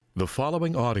The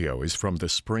following audio is from the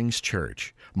Springs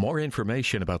Church. More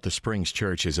information about the Springs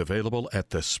Church is available at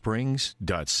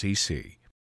thesprings.cc.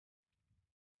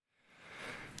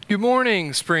 Good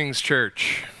morning, Springs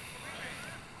Church.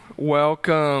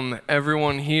 Welcome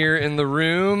everyone here in the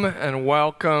room, and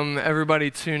welcome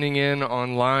everybody tuning in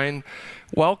online.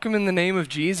 Welcome in the name of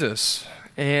Jesus.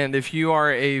 And if you are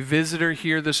a visitor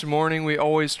here this morning, we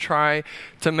always try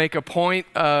to make a point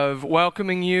of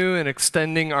welcoming you and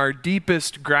extending our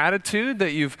deepest gratitude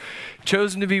that you've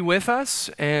chosen to be with us.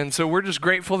 And so we're just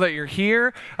grateful that you're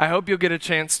here. I hope you'll get a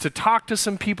chance to talk to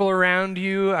some people around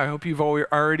you. I hope you've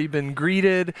already been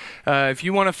greeted. If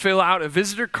you want to fill out a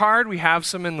visitor card, we have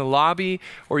some in the lobby,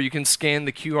 or you can scan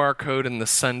the QR code in the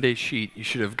Sunday sheet you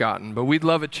should have gotten. But we'd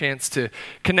love a chance to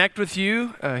connect with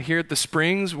you here at the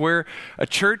Springs. We're a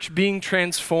church being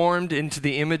transformed into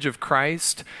the image of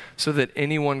Christ so that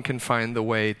anyone can find the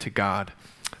way to God.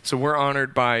 So we're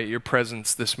honored by your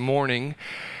presence this morning.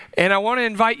 And I want to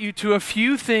invite you to a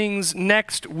few things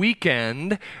next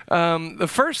weekend. The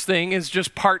first thing is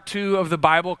just part 2 of the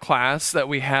Bible class that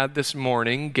we had this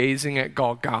morning, Gazing at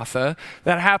Golgotha.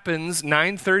 That happens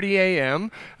 9:30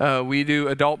 a.m. We do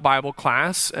adult Bible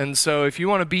class. And so if you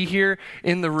want to be here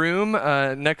in the room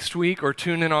next week or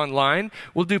tune in online,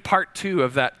 we'll do part 2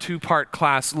 of that 2-part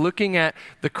class, looking at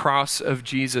the cross of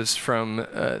Jesus from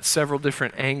several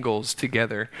different angles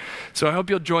together. So I hope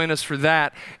you'll join us for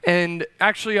that. And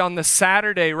actually, on the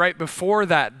Saturday right before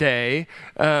that day,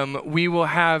 we will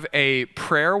have a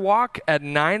prayer walk at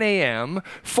 9 a.m.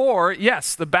 for,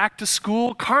 yes, the back to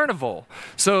school carnival.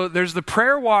 So there's the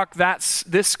prayer walk that's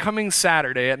this coming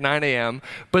Saturday at 9 a.m.,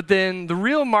 but then the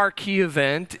real marquee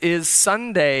event is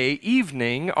Sunday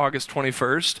evening, August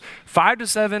 21st, 5 to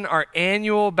 7, our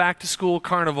annual back to school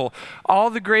carnival.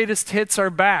 All the greatest hits are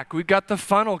back. We got the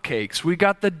funnel cakes, we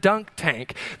got the dunk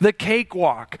tank, the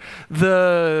cakewalk,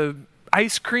 the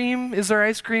ice cream. Is there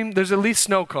ice cream? There's at least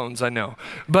snow cones, I know.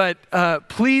 But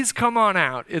please come on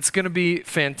out. It's going to be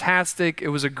fantastic. It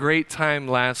was a great time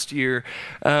last year.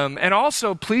 And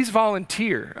also, please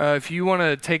volunteer. If you want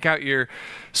to take out your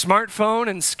smartphone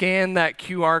and scan that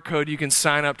QR code, you can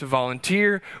sign up to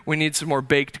volunteer. We need some more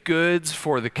baked goods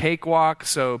for the cakewalk,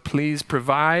 so please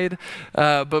provide.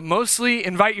 But mostly,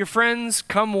 invite your friends.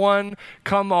 Come one,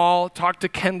 come all. Talk to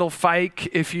Kendall Fike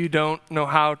if you don't know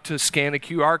how to scan a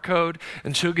QR code,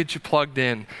 and she'll get you plugged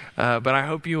in. But I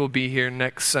hope you will be here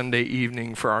next Sunday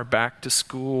evening for our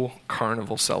back-to-school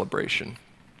carnival celebration.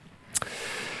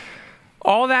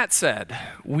 All that said,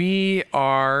 we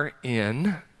are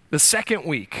in the second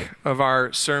week of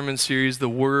our sermon series, The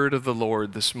Word of the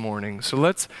Lord, this morning. So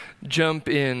let's jump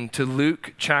into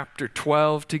Luke chapter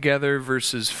 12 together,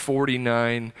 verses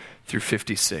 49 through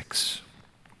 56.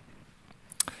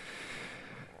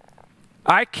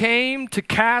 I came to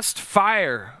cast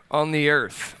fire on the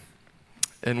earth,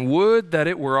 and would that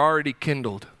it were already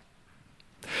kindled.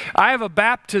 I have a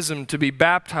baptism to be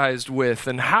baptized with,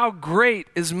 and how great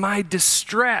is my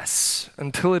distress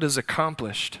until it is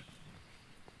accomplished.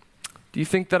 Do you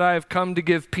think that I have come to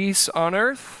give peace on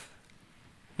earth?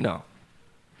 No,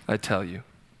 I tell you,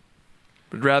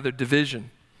 but rather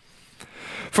division.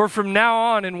 For from now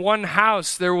on in one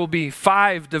house there will be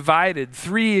 5 divided,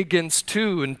 3 against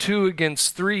 2 and 2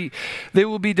 against 3. They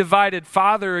will be divided,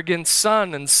 father against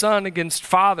son and son against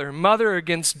father, mother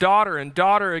against daughter and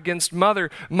daughter against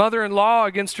mother, mother-in-law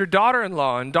against her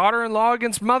daughter-in-law and daughter-in-law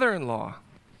against mother-in-law.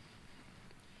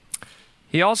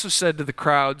 He also said to the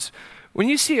crowds, when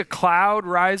you see a cloud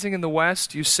rising in the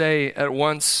west, you say at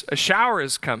once, a shower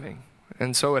is coming,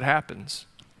 and so it happens.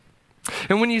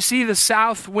 And when you see the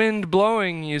south wind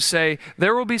blowing, you say,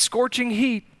 there will be scorching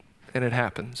heat, and it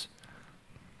happens.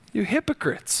 You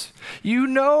hypocrites, you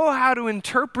know how to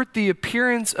interpret the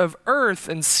appearance of earth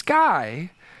and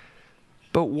sky,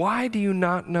 but why do you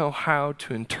not know how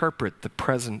to interpret the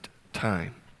present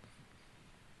time?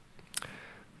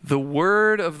 The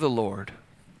word of the Lord.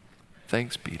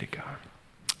 Thanks be to God.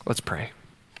 Let's pray.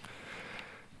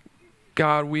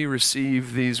 God, we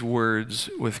receive these words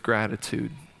with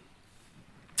gratitude.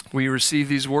 We receive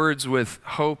these words with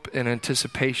hope and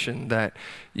anticipation that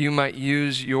you might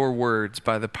use your words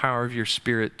by the power of your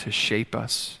Spirit to shape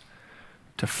us,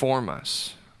 to form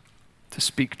us, to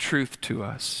speak truth to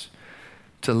us,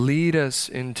 to lead us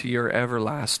into your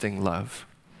everlasting love.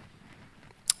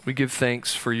 We give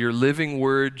thanks for your living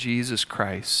word, Jesus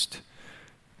Christ.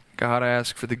 God, I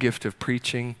ask for the gift of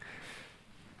preaching.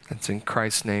 It's in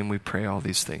Christ's name we pray all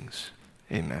these things.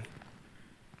 Amen.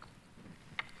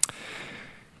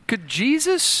 Could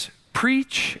Jesus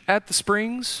preach at the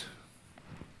Springs?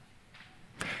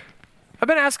 I've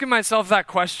been asking myself that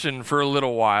question for a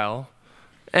little while.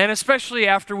 And especially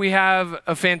after we have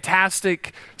a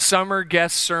fantastic summer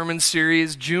guest sermon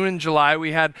series, June and July,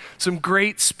 we had some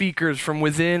great speakers from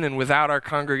within and without our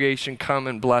congregation come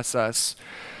and bless us.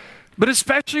 But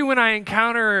especially when I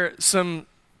encounter some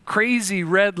crazy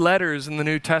red letters in the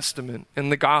New Testament, in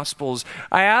the Gospels,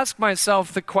 I ask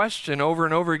myself the question over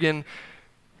and over again,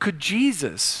 could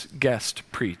Jesus guest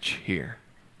preach here?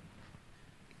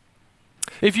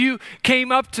 If you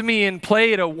came up to me and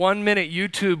played a 1-minute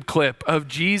YouTube clip of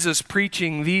Jesus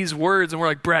preaching these words, and we're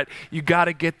like, Brett, you got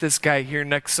to get this guy here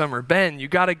next summer. Ben, you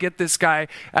got to get this guy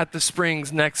at the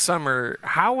Springs next summer.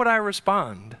 How would I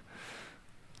respond?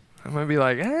 I'm going to be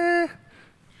like,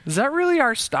 is that really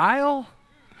our style?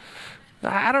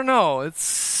 I don't know. It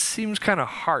seems kind of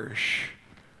harsh.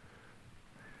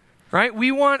 Right?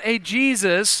 We want a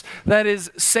Jesus that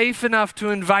is safe enough to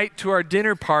invite to our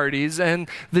dinner parties, and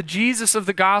the Jesus of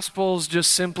the Gospels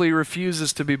just simply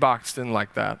refuses to be boxed in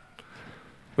like that.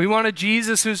 We want a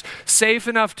Jesus who's safe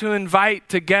enough to invite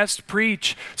to guest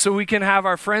preach so we can have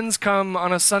our friends come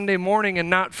on a Sunday morning and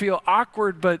not feel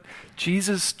awkward, but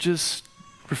Jesus just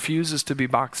refuses to be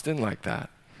boxed in like that.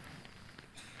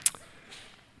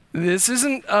 This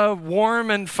isn't a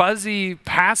warm and fuzzy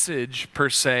passage per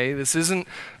se. This isn't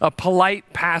a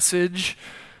polite passage.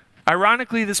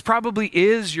 Ironically, this probably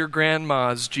is your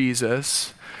grandma's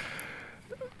Jesus.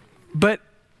 But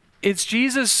it's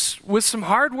Jesus with some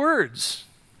hard words.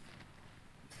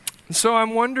 So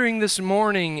I'm wondering this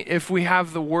morning if we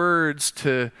have the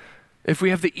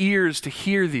ears to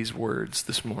hear these words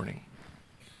this morning.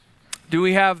 Do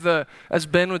we have as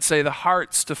Ben would say, the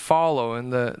hearts to follow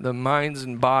and the minds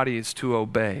and bodies to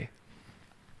obey?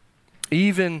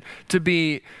 Even to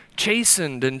be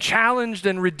chastened and challenged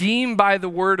and redeemed by the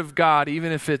word of God,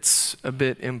 even if it's a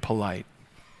bit impolite.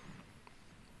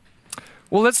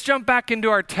 Well, let's jump back into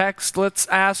our text. Let's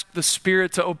ask the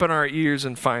Spirit to open our ears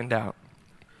and find out.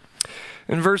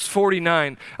 In verse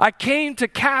 49, I came to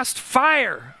cast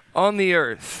fire on the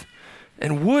earth,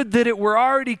 and would that it were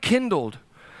already kindled.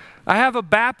 I have a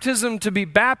baptism to be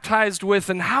baptized with,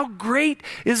 and how great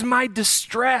is my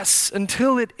distress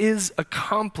until it is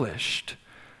accomplished.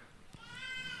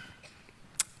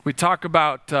 We talk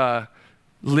about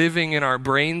living in our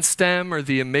brainstem or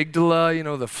the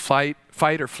amygdala, the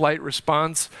fight or flight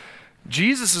response.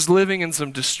 Jesus is living in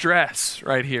some distress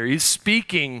right here. He's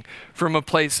speaking from a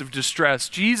place of distress.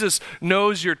 Jesus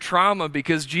knows your trauma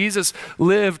because Jesus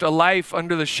lived a life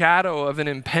under the shadow of an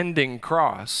impending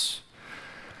cross.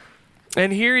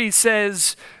 And here he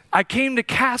says, I came to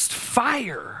cast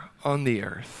fire on the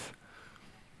earth.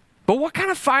 But what kind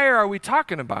of fire are we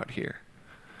talking about here?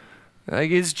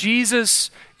 Like, is Jesus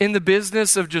in the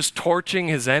business of just torching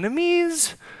his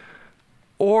enemies?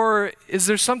 Or is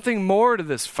there something more to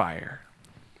this fire?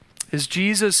 Is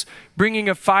Jesus bringing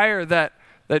a fire that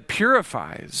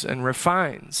purifies and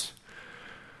refines?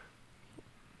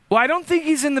 Well, I don't think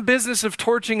he's in the business of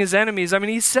torching his enemies. I mean,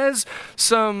 he says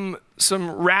some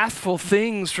wrathful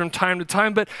things from time to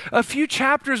time, but a few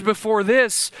chapters before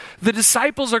this, the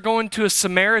disciples are going to a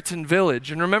Samaritan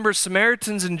village. And remember,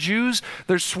 Samaritans and Jews,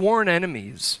 they're sworn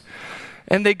enemies.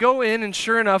 And they go in, and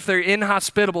sure enough, they're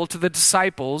inhospitable to the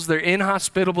disciples. They're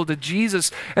inhospitable to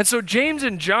Jesus. And so James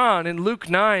and John in Luke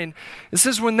 9, it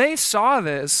says, when they saw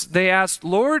this, they asked,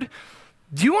 Lord,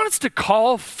 do you want us to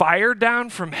call fire down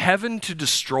from heaven to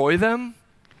destroy them?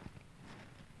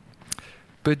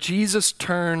 But Jesus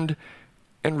turned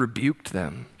and rebuked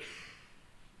them.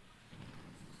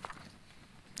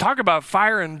 Talk about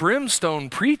fire and brimstone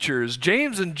preachers.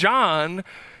 James and John,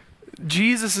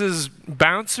 Jesus's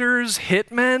bouncers,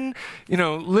 hitmen,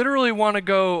 literally want to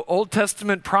go Old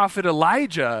Testament prophet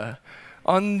Elijah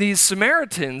on these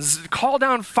Samaritans, call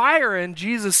down fire, and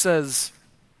Jesus says,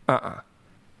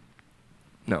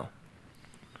 no.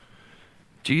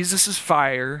 Jesus'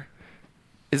 fire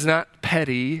is not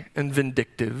petty and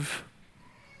vindictive.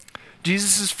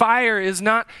 Jesus' fire is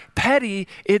not petty,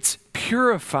 it's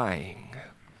purifying.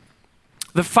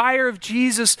 The fire of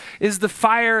Jesus is the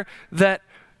fire that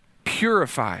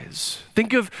purifies.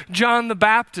 Think of John the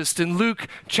Baptist in Luke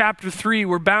chapter 3.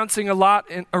 We're bouncing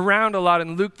around a lot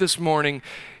in Luke this morning.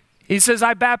 He says,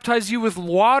 I baptize you with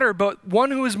water, but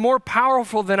one who is more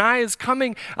powerful than I is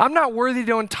coming. I'm not worthy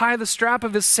to untie the strap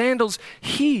of his sandals.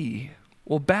 He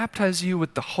will baptize you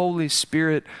with the Holy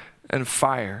Spirit and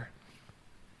fire.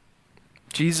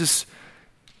 Jesus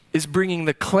is bringing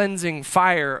the cleansing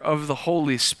fire of the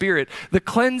Holy Spirit, the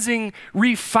cleansing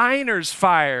refiner's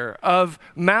fire of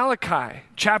Malachi.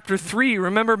 Chapter 3,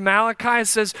 remember Malachi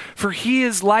says, "For he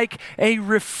is like a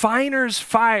refiner's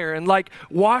fire and like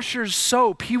washer's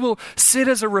soap. He will sit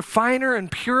as a refiner and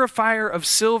purifier of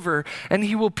silver, and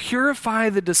he will purify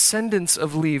the descendants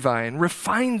of Levi and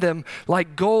refine them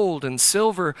like gold and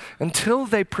silver until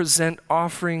they present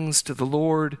offerings to the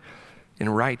Lord in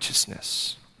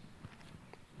righteousness."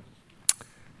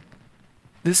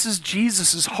 This is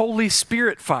Jesus' Holy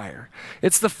Spirit fire.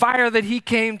 It's the fire that he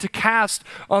came to cast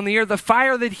on the earth, the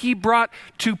fire that he brought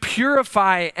to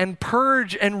purify and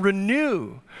purge and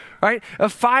renew, right? A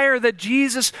fire that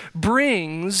Jesus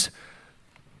brings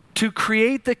to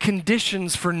create the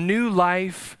conditions for new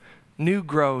life, new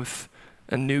growth,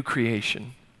 and new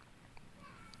creation.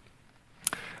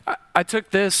 I took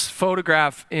this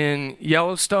photograph in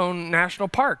Yellowstone National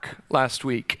Park last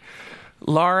week.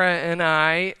 Laura and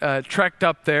I trekked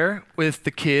up there with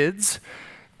the kids,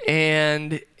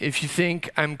 and if you think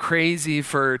I'm crazy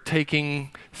for taking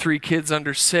 3 kids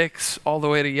under 6 all the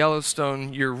way to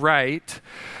Yellowstone, you're right.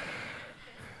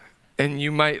 And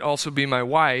you might also be my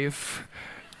wife.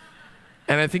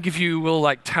 And I think if you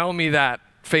will tell me that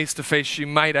face to face, she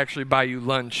might actually buy you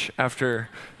lunch after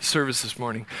service this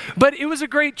morning. But it was a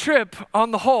great trip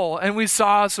on the whole, and we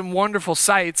saw some wonderful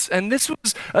sights. And this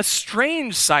was a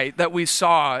strange sight that we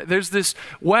saw. There's this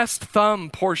West Thumb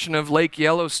portion of Lake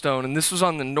Yellowstone, and this was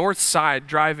on the north side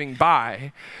driving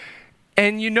by.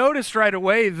 And you noticed right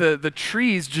away the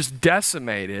trees just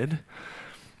decimated.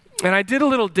 And I did a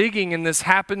little digging, and this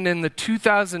happened in the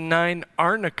 2009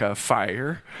 Arnica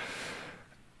fire.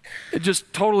 It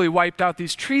just totally wiped out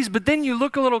these trees. But then you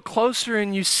look a little closer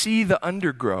and you see the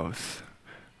undergrowth,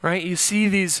 right? You see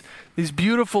these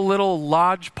beautiful little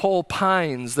lodgepole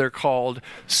pines, they're called,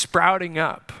 sprouting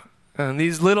up. And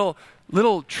these little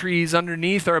trees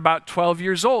underneath are about 12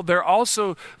 years old. They're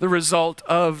also the result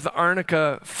of the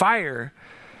Arnica fire.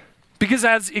 Because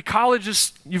as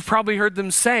ecologists, you've probably heard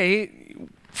them say,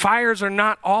 fires are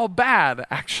not all bad,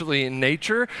 actually, in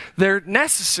nature. They're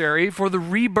necessary for the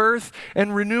rebirth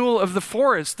and renewal of the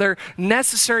forest. They're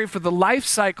necessary for the life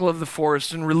cycle of the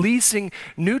forest and releasing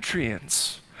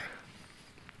nutrients.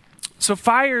 So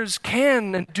fires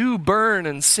can and do burn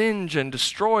and singe and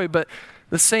destroy, but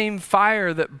the same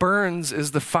fire that burns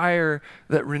is the fire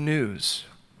that renews,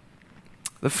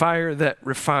 the fire that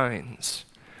refines.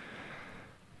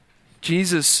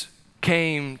 Jesus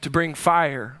came to bring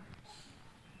fire.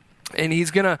 And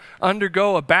he's going to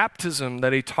undergo a baptism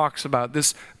that he talks about,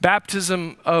 this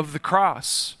baptism of the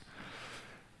cross.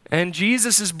 And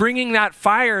Jesus is bringing that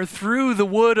fire through the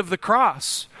wood of the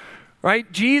cross, right?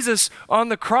 Jesus on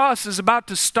the cross is about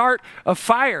to start a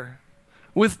fire.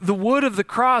 With the wood of the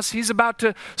cross, he's about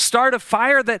to start a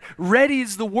fire that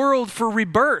readies the world for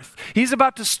rebirth. He's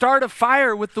about to start a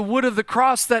fire with the wood of the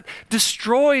cross that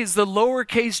destroys the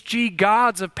lowercase g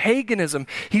gods of paganism.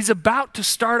 He's about to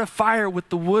start a fire with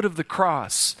the wood of the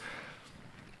cross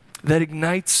that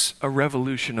ignites a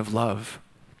revolution of love,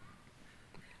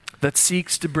 that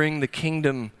seeks to bring the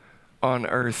kingdom on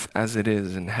earth as it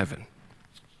is in heaven.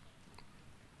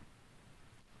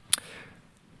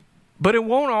 But it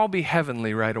won't all be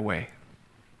heavenly right away.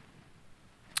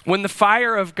 When the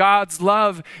fire of God's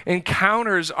love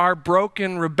encounters our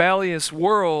broken, rebellious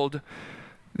world,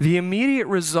 the immediate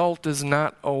result is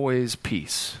not always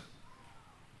peace.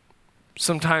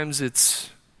 Sometimes it's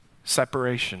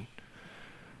separation.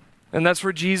 And that's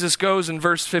where Jesus goes in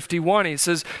verse 51. He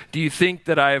says, "Do you think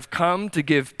that I have come to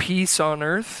give peace on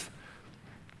earth?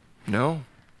 No,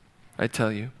 I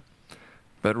tell you,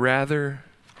 but rather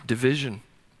division."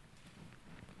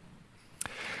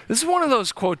 This is one of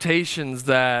those quotations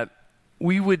that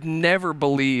we would never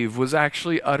believe was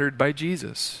actually uttered by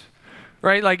Jesus,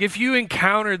 right? Like if you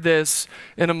encountered this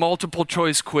in a multiple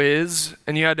choice quiz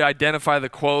and you had to identify the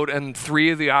quote and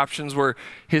 3 of the options were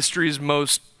history's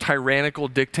most tyrannical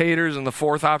dictators and the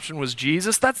 4th option was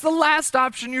Jesus, that's the last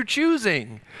option you're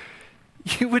choosing.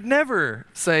 You would never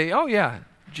say, "Oh yeah,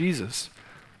 Jesus."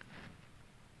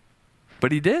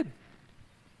 But he did.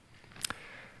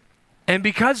 And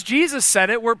because Jesus said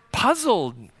it, we're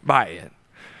puzzled by it,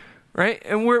 right?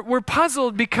 And we're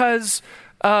puzzled because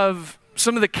of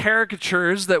some of the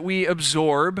caricatures that we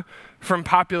absorb from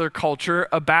popular culture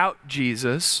about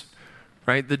Jesus,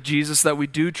 right? The Jesus that we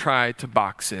do try to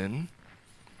box in.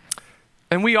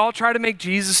 And we all try to make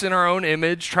Jesus in our own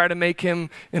image, try to make him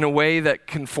in a way that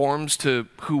conforms to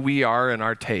who we are and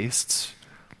our tastes.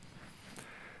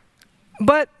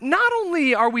 But not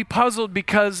only are we puzzled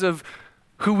because of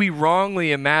who we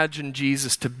wrongly imagine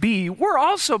Jesus to be, we're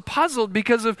also puzzled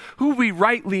because of who we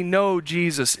rightly know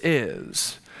Jesus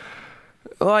is.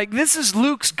 Like, this is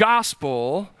Luke's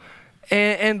gospel,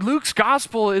 and Luke's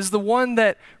gospel is the one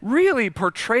that really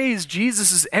portrays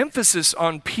Jesus' emphasis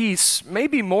on peace,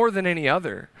 maybe more than any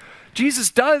other. Jesus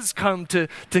does come to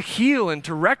heal and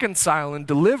to reconcile and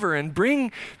deliver and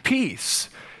bring peace.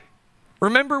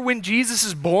 Remember when Jesus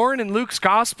is born in Luke's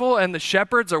gospel and the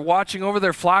shepherds are watching over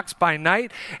their flocks by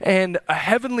night and a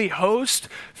heavenly host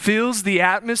fills the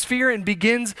atmosphere and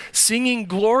begins singing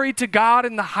glory to God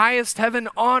in the highest heaven,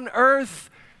 on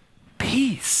earth,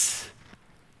 peace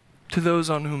to those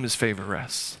on whom his favor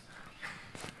rests.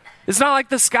 It's not like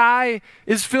the sky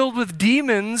is filled with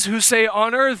demons who say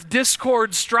on earth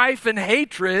discord, strife, and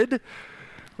hatred,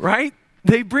 right?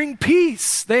 They bring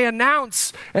peace. They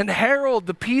announce and herald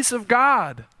the peace of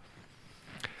God.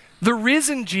 The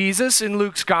risen Jesus in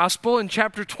Luke's gospel in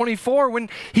chapter 24, when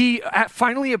he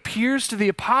finally appears to the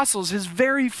apostles, his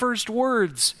very first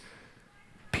words,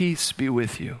 peace be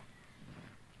with you.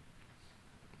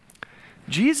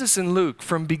 Jesus in Luke,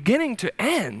 from beginning to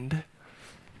end,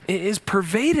 is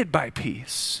pervaded by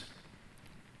peace.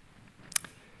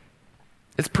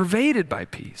 It's pervaded by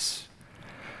peace.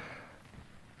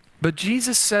 But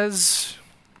Jesus says,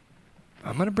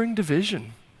 I'm going to bring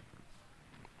division.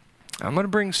 I'm going to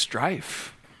bring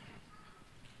strife.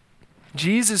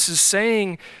 Jesus is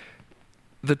saying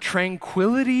the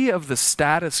tranquility of the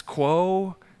status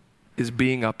quo is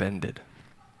being upended.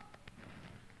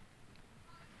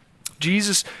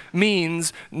 Jesus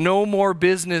means no more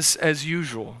business as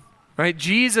usual, right?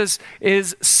 Jesus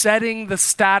is setting the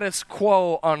status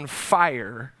quo on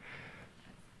fire.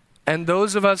 And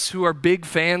those of us who are big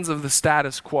fans of the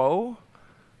status quo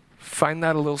find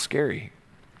that a little scary.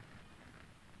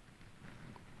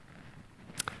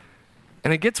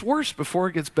 And it gets worse before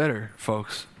it gets better,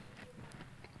 folks.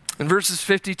 In verses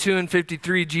 52 and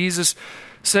 53, Jesus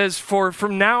says, for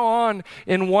from now on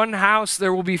in one house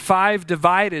there will be 5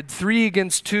 divided, 3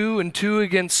 against 2 and 2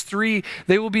 against 3.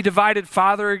 They will be divided,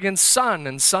 father against son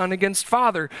and son against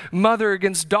father, mother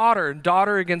against daughter and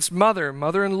daughter against mother,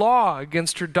 mother-in-law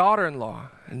against her daughter-in-law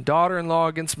and daughter-in-law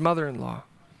against mother-in-law.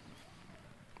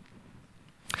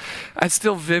 I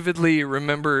still vividly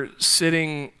remember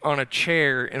sitting on a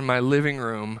chair in my living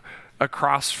room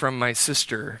across from my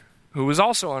sister, who was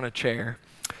also on a chair,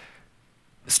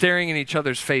 staring in each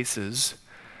other's faces.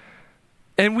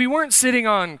 And we weren't sitting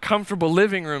on comfortable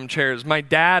living room chairs. My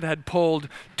dad had pulled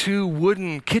 2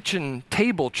 wooden kitchen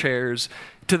table chairs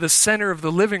to the center of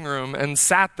the living room and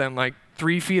sat them like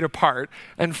 3 feet apart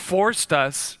and forced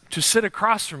us to sit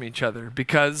across from each other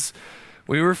because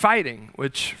we were fighting,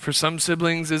 which for some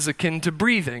siblings is akin to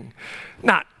breathing.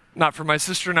 Not for my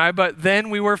sister and I, but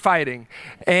then we were fighting.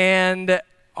 And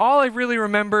all I really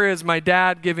remember is my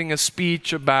dad giving a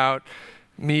speech about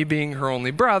me being her only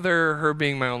brother, her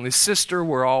being my only sister.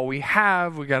 We're all we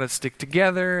have. We got to stick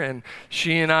together. And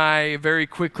she and I very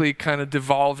quickly kind of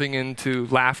devolving into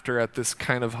laughter at this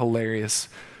kind of hilarious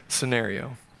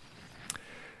scenario.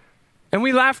 And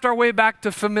we laughed our way back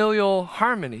to familial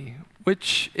harmony,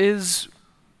 which is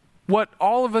what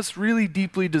all of us really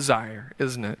deeply desire,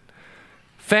 isn't it?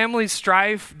 Family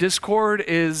strife, discord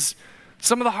is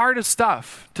some of the hardest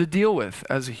stuff to deal with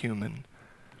as a human.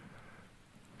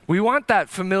 We want that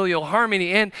familial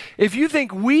harmony. And if you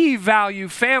think we value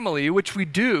family, which we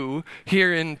do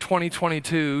here in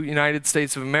 2022, United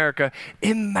States of America,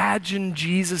 imagine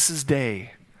Jesus'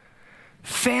 day.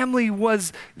 Family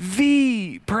was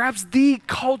perhaps the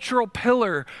cultural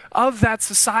pillar of that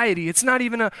society. It's not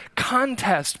even a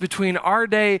contest between our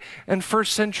day and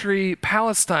first century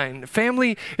Palestine.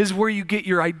 Family is where you get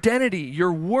your identity,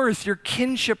 your worth, your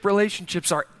kinship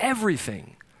relationships are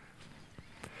everything.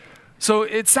 So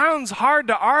it sounds hard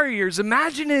to our ears.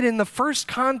 Imagine it in the first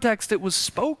context it was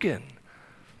spoken.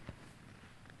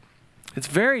 It's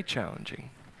very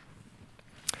challenging.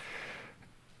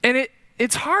 And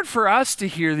it's hard for us to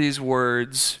hear these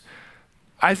words,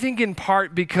 I think in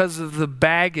part because of the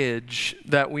baggage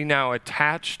that we now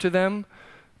attach to them.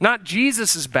 Not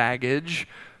Jesus' baggage,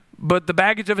 but the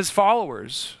baggage of his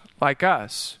followers, like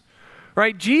us.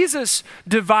 Right? Jesus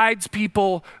divides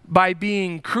people by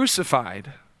being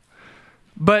crucified.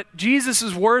 But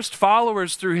Jesus' worst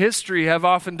followers through history have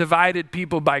often divided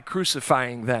people by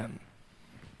crucifying them.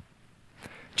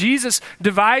 Jesus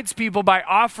divides people by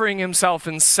offering himself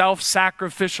in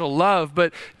self-sacrificial love,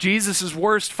 but Jesus'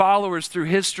 worst followers through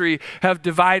history have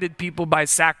divided people by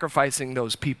sacrificing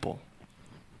those people.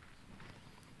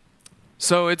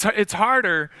 So it's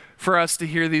harder for us to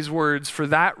hear these words for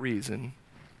that reason.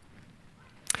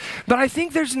 But I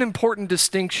think there's an important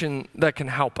distinction that can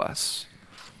help us.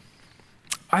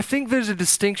 I think there's a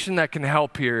distinction that can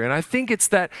help here, and I think it's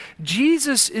that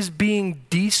Jesus is being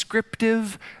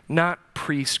descriptive, not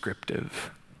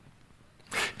prescriptive.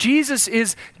 Jesus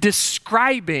is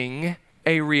describing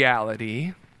a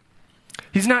reality.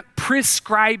 He's not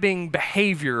prescribing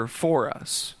behavior for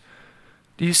us.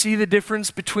 Do you see the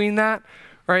difference between that?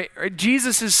 Right?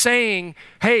 Jesus is saying,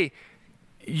 hey,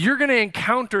 you're going to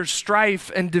encounter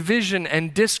strife and division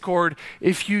and discord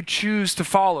if you choose to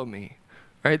follow me.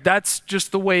 Right? That's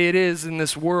just the way it is in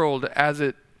this world as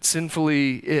it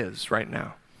sinfully is right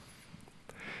now.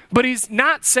 But he's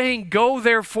not saying, go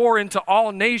therefore into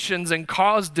all nations and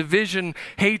cause division,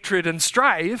 hatred, and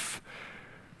strife.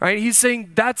 Right? He's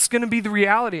saying that's going to be the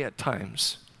reality at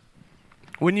times.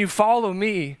 When you follow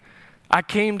me, I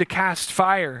came to cast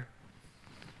fire.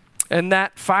 And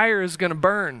that fire is going to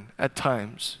burn at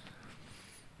times.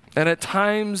 And at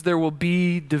times there will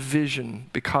be division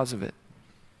because of it.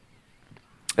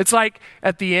 It's like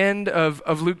at the end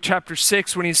of Luke chapter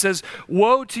 6 when he says,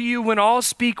 woe to you when all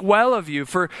speak well of you,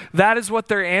 for that is what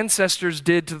their ancestors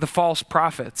did to the false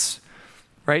prophets.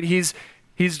 Right? He's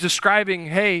describing,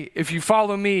 hey, if you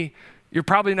follow me, you're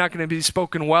probably not going to be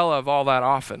spoken well of all that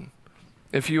often.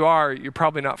 If you are, you're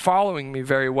probably not following me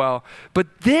very well.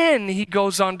 But then he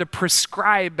goes on to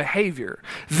prescribe behavior.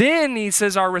 Then he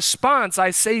says, our response,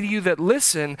 I say to you that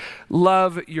listen,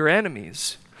 love your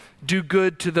enemies. Do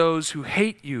good to those who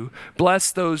hate you.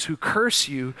 Bless those who curse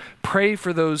you. Pray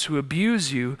for those who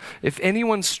abuse you. If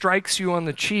anyone strikes you on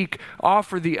the cheek,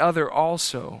 offer the other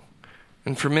also.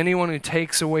 And from anyone who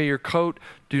takes away your coat,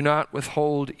 do not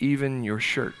withhold even your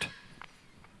shirt.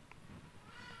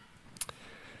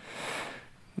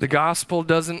 The gospel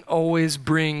doesn't always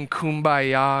bring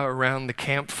kumbaya around the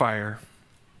campfire.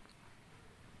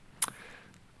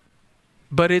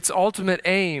 But its ultimate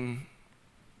aim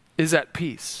is at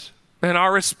peace. And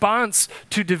our response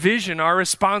to division, our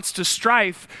response to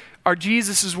strife, are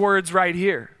Jesus' words right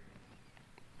here.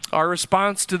 Our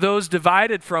response to those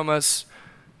divided from us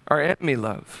are enemy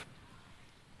love.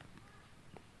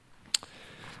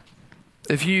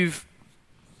 If you've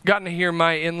gotten to hear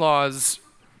my in-laws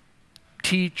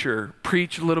teach or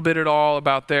preach a little bit at all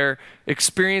about their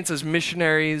experience as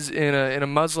missionaries in a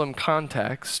Muslim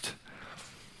context,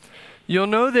 you'll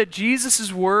know that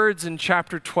Jesus' words in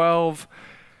chapter 12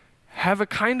 have a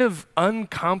kind of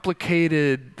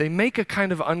they make a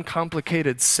kind of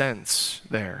uncomplicated sense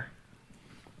there.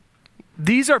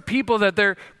 These are people that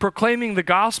they're proclaiming the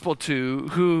gospel to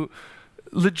who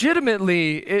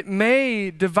legitimately it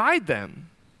may divide them.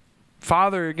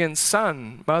 Father against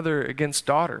son, mother against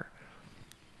daughter.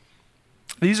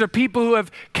 These are people who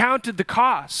have counted the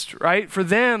cost, right? For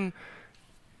them,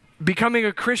 becoming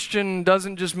a Christian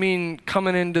doesn't just mean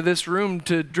coming into this room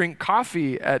to drink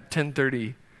coffee at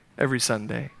 10:30 every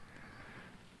Sunday.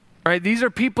 Right? These are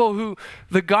people who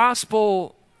the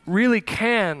gospel really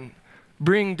can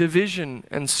bring division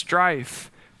and strife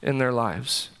in their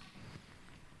lives.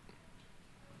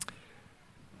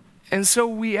 And so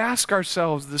we ask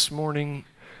ourselves this morning,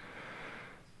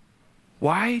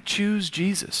 why choose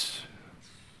Jesus?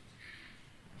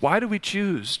 Why do we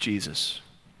choose Jesus?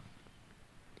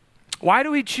 Why do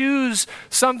we choose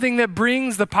something that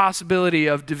brings the possibility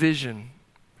of division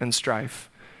and strife?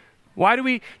 Why do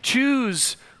we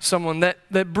choose someone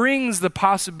that brings the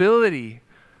possibility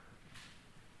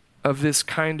of this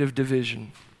kind of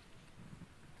division?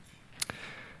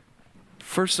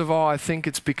 First of all, I think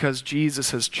it's because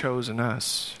Jesus has chosen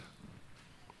us.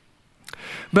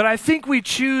 But I think we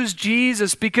choose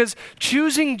Jesus because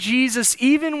choosing Jesus,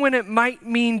 even when it might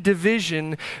mean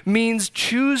division, means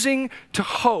choosing to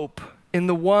hope in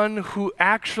the one who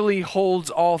actually holds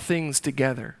all things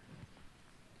together.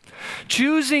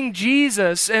 Choosing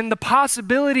Jesus and the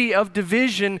possibility of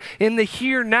division in the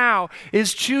here now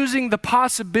is choosing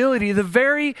the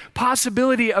very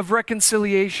possibility of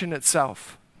reconciliation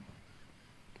itself.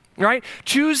 Right?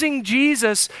 Choosing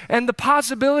Jesus and the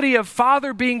possibility of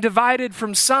Father being divided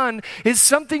from Son is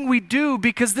something we do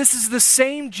because this is the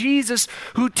same Jesus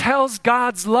who tells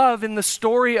God's love in the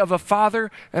story of a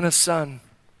father and a son.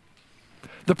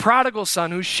 The prodigal son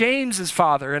who shames his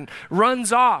father and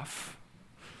runs off.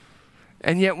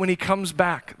 And yet when he comes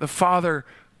back, the father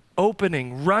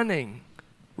opening, running,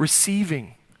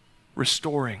 receiving,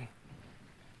 restoring.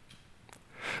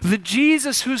 The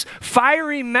Jesus whose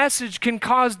fiery message can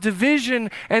cause division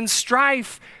and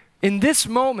strife in this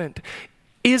moment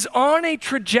is on a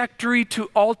trajectory to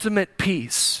ultimate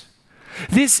peace.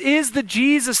 This is the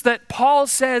Jesus that Paul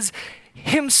says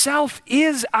himself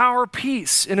is our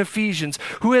peace in Ephesians,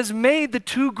 who has made the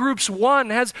two groups one,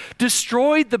 has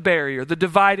destroyed the barrier, the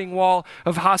dividing wall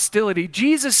of hostility.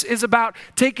 Jesus is about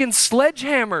taking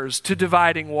sledgehammers to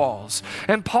dividing walls.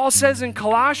 And Paul says in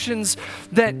Colossians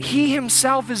that he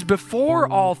himself is before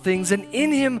all things, and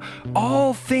in him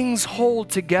all things hold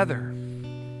together.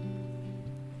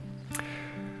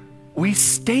 We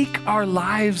stake our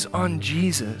lives on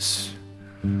Jesus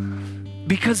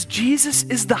because Jesus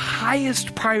is the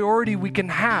highest priority we can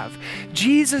have.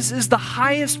 Jesus is the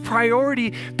highest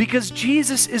priority because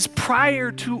Jesus is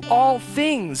prior to all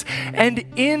things. And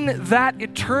in that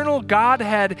eternal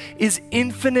Godhead is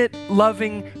infinite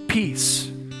loving peace.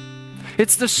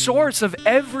 It's the source of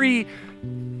every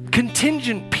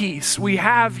contingent peace we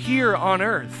have here on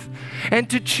earth. And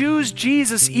to choose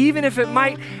Jesus, even if it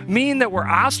might mean that we're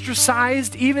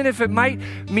ostracized, even if it might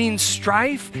mean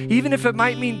strife, even if it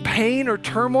might mean pain or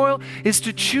turmoil, is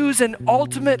to choose an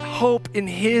ultimate hope in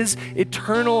his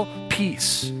eternal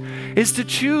peace. Is to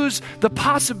choose the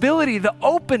possibility, the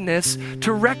openness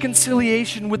to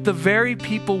reconciliation with the very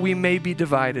people we may be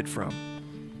divided from.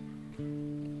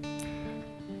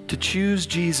 To choose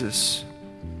Jesus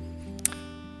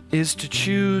is to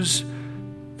choose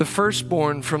the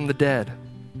firstborn from the dead,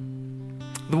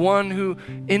 the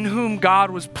one in whom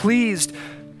God was pleased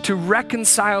to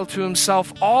reconcile to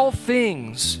himself all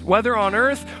things, whether on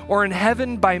earth or in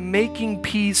heaven, by making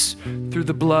peace through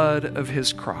the blood of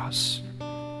his cross.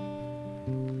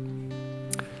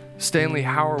 Stanley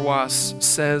Hauerwas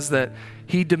says that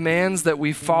he demands that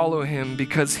we follow him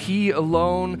because he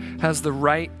alone has the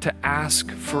right to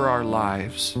ask for our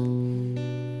lives.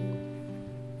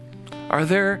 Are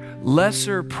there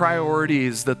lesser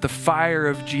priorities that the fire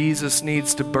of Jesus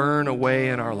needs to burn away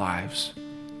in our lives?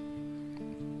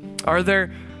 Are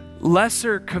there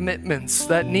lesser commitments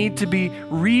that need to be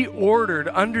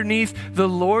reordered underneath the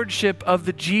lordship of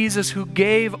the Jesus who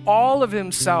gave all of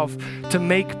himself to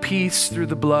make peace through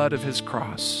the blood of his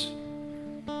cross?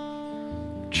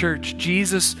 Church,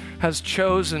 Jesus has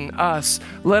chosen us.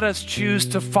 Let us choose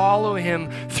to follow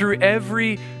him through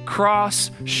every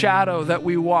cross shadow that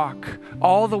we walk,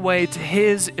 all the way to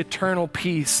his eternal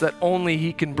peace that only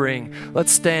he can bring.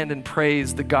 Let's stand and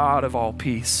praise the God of all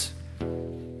peace.